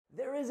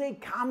is a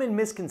common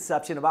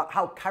misconception about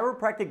how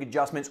chiropractic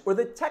adjustments, or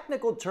the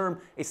technical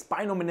term, a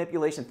spinal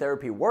manipulation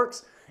therapy,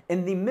 works.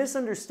 And the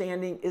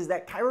misunderstanding is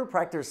that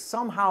chiropractors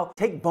somehow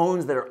take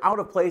bones that are out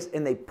of place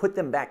and they put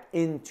them back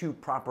into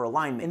proper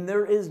alignment. And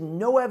there is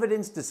no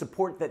evidence to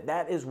support that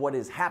that is what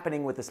is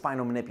happening with the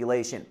spinal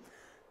manipulation.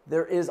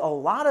 There is a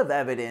lot of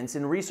evidence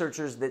and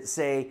researchers that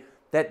say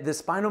that the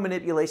spinal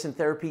manipulation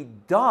therapy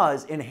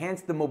does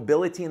enhance the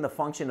mobility and the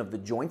function of the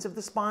joints of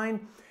the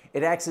spine.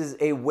 It acts as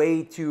a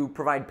way to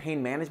provide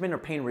pain management or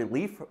pain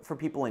relief for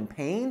people in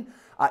pain.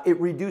 It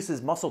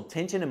reduces muscle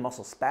tension and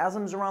muscle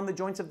spasms around the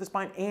joints of the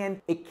spine, and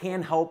it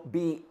can help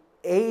be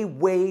a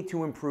way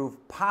to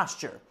improve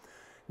posture.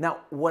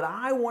 Now, what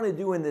I want to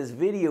do in this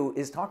video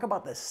is talk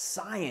about the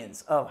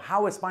science of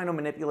how a spinal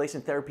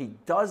manipulation therapy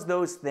does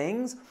those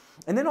things,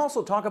 and then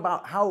also talk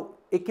about how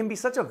it can be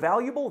such a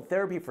valuable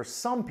therapy for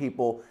some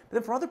people, but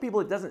then for other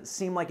people it doesn't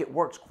seem like it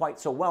works quite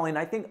so well. And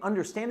I think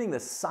understanding the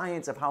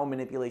science of how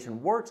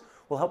manipulation works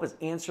will help us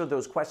answer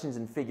those questions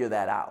and figure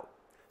that out.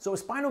 So a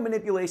spinal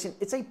manipulation,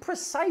 it's a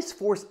precise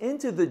force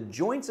into the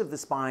joints of the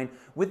spine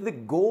with the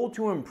goal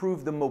to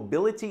improve the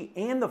mobility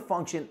and the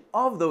function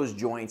of those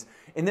joints.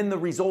 And then the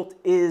result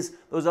is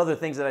those other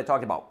things that I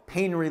talked about: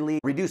 pain relief,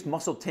 reduced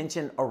muscle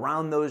tension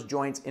around those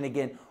joints, and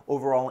again,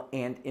 overall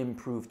and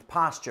improved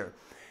posture.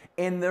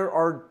 And there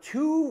are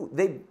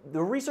the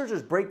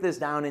researchers break this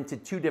down into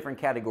two different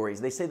categories.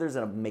 They say there's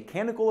a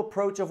mechanical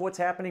approach of what's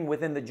happening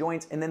within the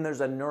joints, and then there's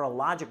a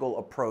neurological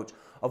approach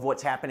of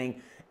what's happening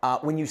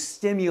when you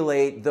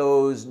stimulate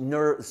those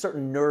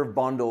certain nerve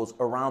bundles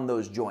around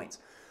those joints.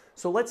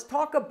 So let's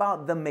talk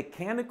about the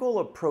mechanical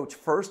approach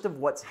first of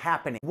what's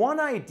happening. One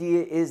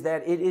idea is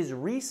that it is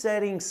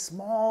resetting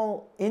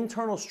small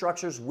internal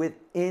structures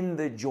within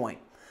the joint.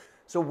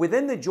 So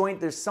within the joint,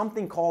 there's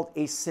something called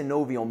a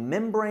synovial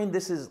membrane.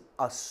 This is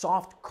a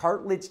soft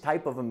cartilage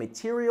type of a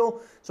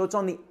material. So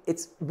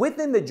it's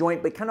within the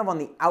joint, but kind of on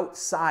the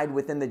outside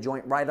within the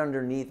joint, right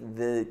underneath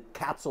the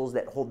capsules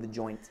that hold the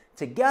joint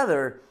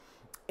together.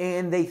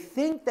 And they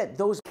think that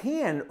those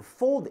can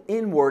fold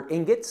inward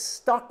and get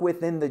stuck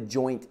within the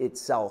joint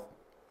itself.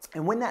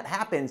 And when that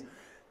happens,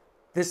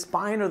 the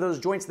spine or those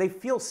joints, they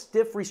feel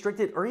stiff,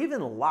 restricted, or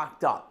even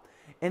locked up.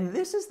 And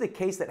this is the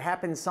case that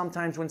happens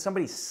sometimes when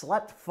somebody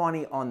slept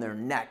funny on their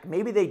neck.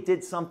 Maybe they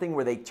did something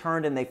where they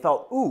turned and they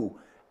felt, ooh,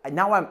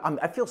 now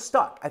I feel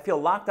stuck, I feel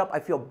locked up, I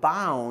feel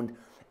bound,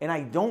 and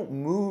I don't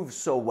move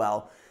so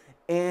well.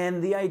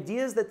 And the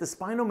idea is that the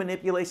spinal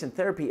manipulation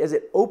therapy, as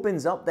it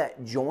opens up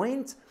that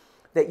joint,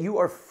 that you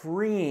are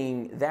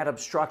freeing that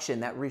obstruction,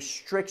 that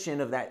restriction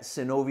of that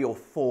synovial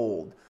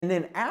fold. And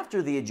then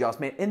after the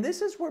adjustment, and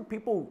this is where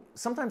people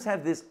sometimes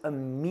have this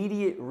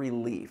immediate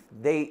relief.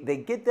 They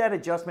get that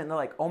adjustment and they're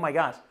like, oh my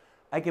gosh,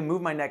 I can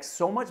move my neck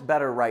so much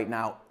better right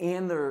now,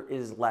 and there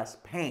is less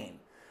pain.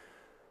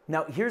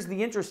 Now, here's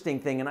the interesting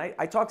thing, and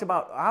I talked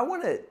about, I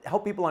want to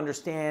help people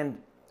understand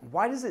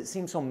why does it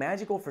seem so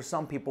magical for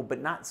some people,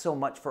 but not so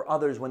much for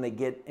others when they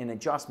get an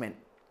adjustment.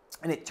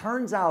 And it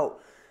turns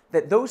out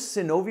that those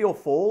synovial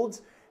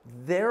folds,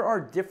 there are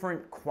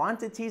different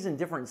quantities and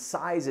different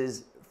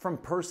sizes from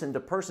person to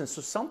person. So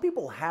some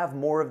people have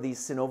more of these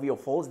synovial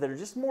folds that are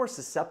just more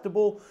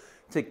susceptible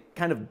to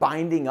kind of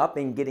binding up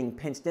and getting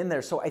pinched in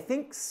there. So I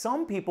think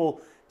some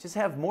people just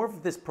have more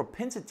of this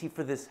propensity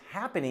for this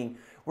happening,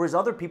 whereas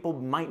other people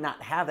might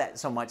not have that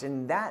so much.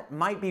 And that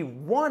might be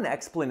one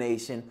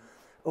explanation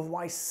of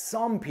why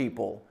some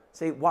people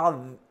say,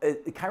 wow,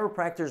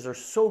 chiropractors are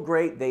so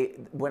great,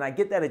 when I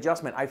get that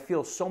adjustment, I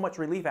feel so much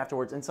relief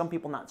afterwards, and some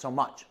people not so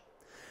much.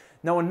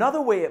 Now,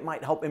 another way it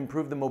might help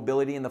improve the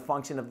mobility and the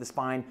function of the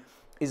spine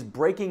is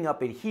breaking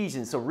up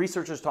adhesions. So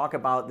researchers talk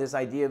about this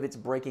idea of it's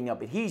breaking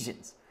up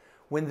adhesions.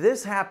 When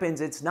this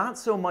happens, it's not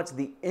so much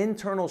the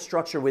internal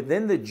structure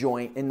within the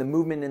joint and the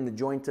movement in the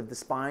joint of the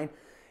spine,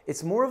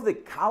 it's more of the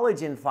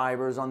collagen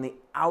fibers on the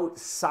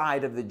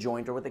outside of the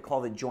joint, or what they call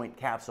the joint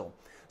capsule.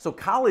 So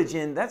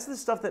collagen, that's the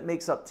stuff that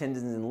makes up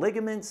tendons and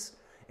ligaments,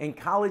 and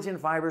collagen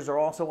fibers are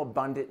also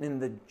abundant in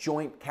the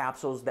joint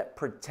capsules that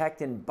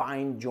protect and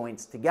bind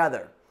joints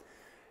together.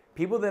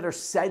 People that are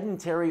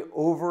sedentary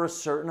over a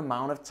certain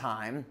amount of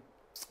time,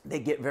 they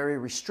get very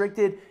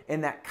restricted,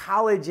 and that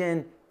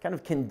collagen kind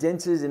of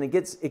condenses and it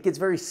gets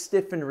very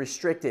stiff and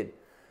restricted.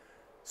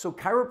 So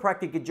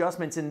chiropractic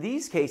adjustments in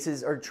these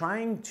cases are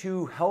trying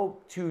to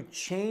help to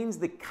change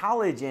the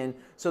collagen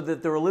so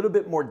that they're a little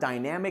bit more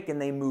dynamic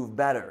and they move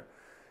better.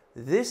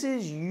 This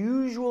is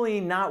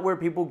usually not where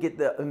people get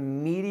the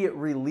immediate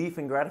relief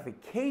and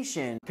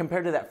gratification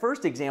compared to that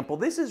first example.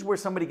 This is where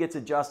somebody gets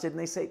adjusted and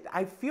they say,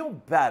 I feel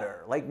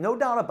better. Like, no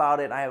doubt about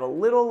it, I have a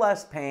little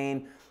less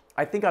pain.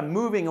 I think I'm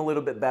moving a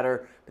little bit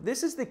better. But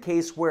this is the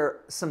case where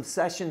some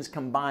sessions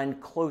combine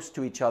close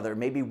to each other,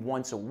 maybe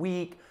once a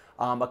week,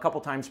 a couple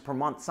times per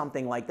month,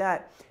 something like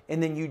that.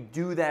 And then you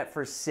do that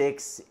for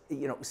 6,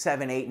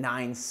 7, 8,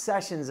 9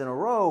 sessions in a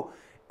row.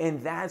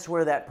 And that's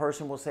where that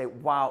person will say,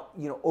 wow,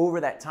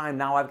 over that time,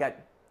 now I've got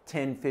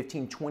 10,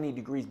 15, 20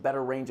 degrees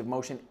better range of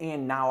motion,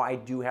 and now I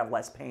do have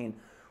less pain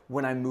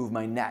when I move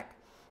my neck.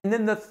 And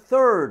then the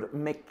third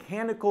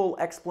mechanical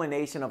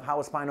explanation of how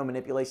a spinal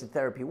manipulation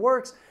therapy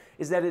works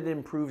is that it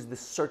improves the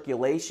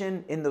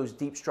circulation in those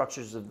deep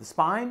structures of the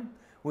spine.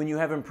 When you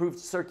have improved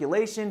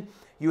circulation,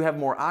 you have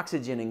more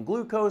oxygen and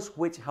glucose,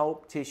 which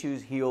help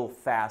tissues heal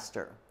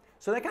faster.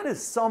 So that kind of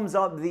sums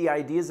up the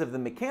ideas of the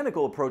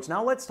mechanical approach.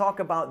 Now let's talk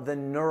about the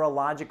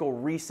neurological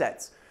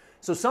resets.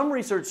 So some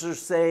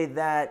researchers say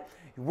that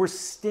we're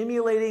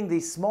stimulating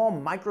these small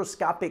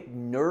microscopic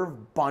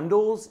nerve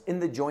bundles in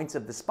the joints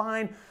of the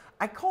spine.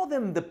 I call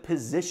them the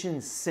position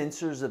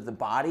sensors of the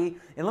body.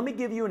 And let me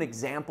give you an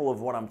example of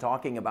what I'm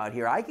talking about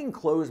here. I can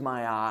close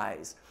my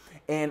eyes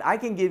and I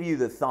can give you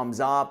the thumbs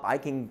up. I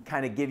can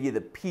kind of give you the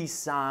peace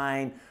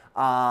sign.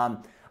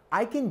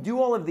 I can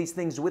do all of these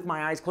things with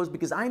my eyes closed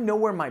because I know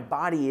where my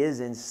body is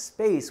in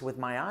space with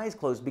my eyes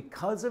closed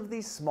because of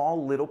these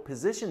small little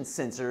position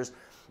sensors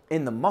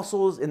in the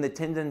muscles, in the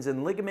tendons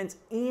and ligaments,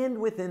 and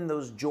within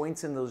those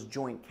joints and those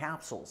joint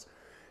capsules.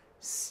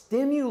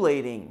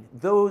 Stimulating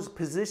those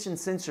position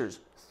sensors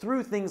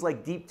through things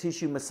like deep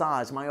tissue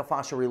massage,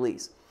 myofascial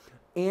release,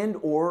 and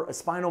or a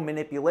spinal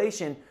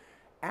manipulation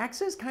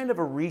acts as kind of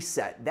a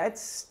reset. That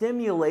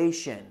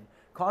stimulation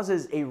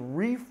causes a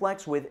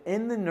reflex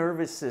within the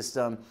nervous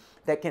system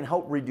that can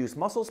help reduce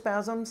muscle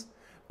spasms,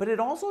 but it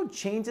also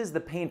changes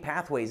the pain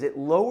pathways.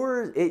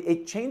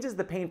 It changes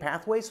the pain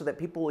pathways so that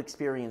people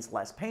experience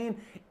less pain,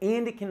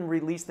 and it can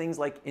release things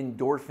like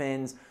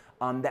endorphins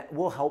that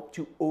will help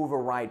to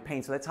override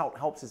pain. So that's how it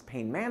helps is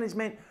pain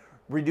management.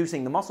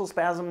 Reducing the muscle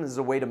spasm is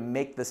a way to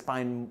make the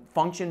spine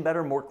function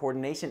better, more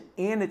coordination,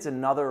 and it's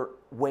another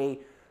way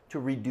to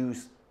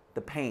reduce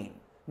the pain.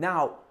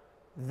 Now,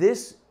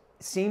 this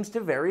seems to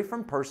vary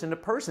from person to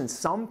person.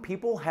 Some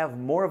people have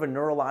more of a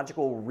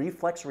neurological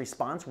reflex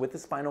response with the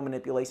spinal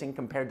manipulation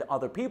compared to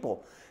other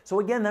people. So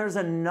again, there's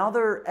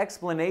another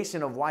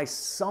explanation of why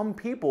some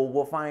people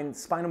will find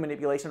spinal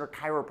manipulation or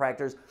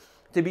chiropractors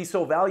to be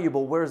so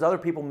valuable, whereas other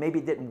people maybe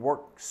it didn't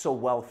work so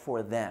well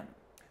for them.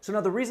 So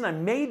now the reason I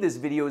made this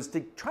video is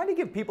to try to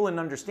give people an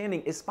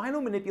understanding, is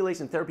spinal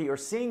manipulation therapy or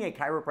seeing a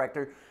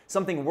chiropractor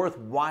something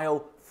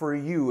worthwhile for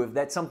you, if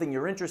that's something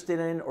you're interested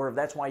in or if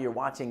that's why you're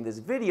watching this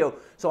video.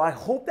 So I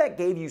hope that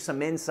gave you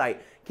some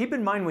insight. Keep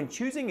in mind when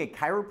choosing a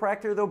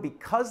chiropractor though,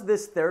 because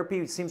this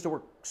therapy seems to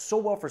work so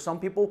well for some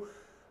people,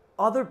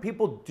 other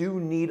people do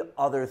need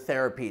other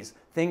therapies.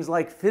 Things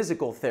like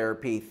physical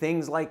therapy,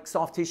 things like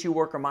soft tissue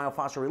work or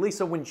myofascial release.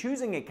 So when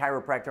choosing a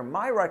chiropractor,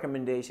 my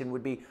recommendation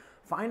would be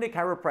find a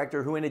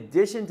chiropractor who, in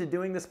addition to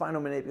doing the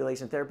spinal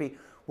manipulation therapy,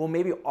 will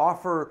maybe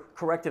offer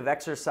corrective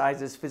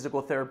exercises,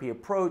 physical therapy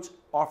approach,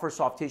 offer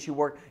soft tissue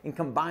work, and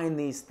combine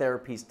these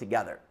therapies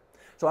together.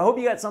 So I hope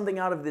you got something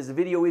out of this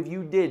video. If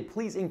you did,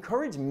 please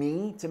encourage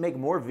me to make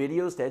more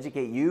videos to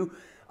educate you.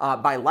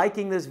 By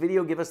liking this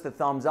video, give us the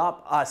thumbs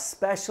up,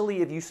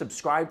 especially if you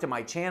subscribe to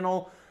my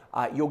channel.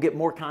 You'll get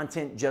more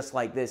content just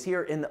like this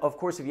here. And of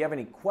course, if you have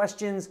any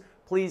questions,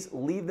 please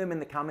leave them in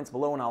the comments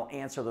below and I'll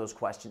answer those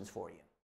questions for you.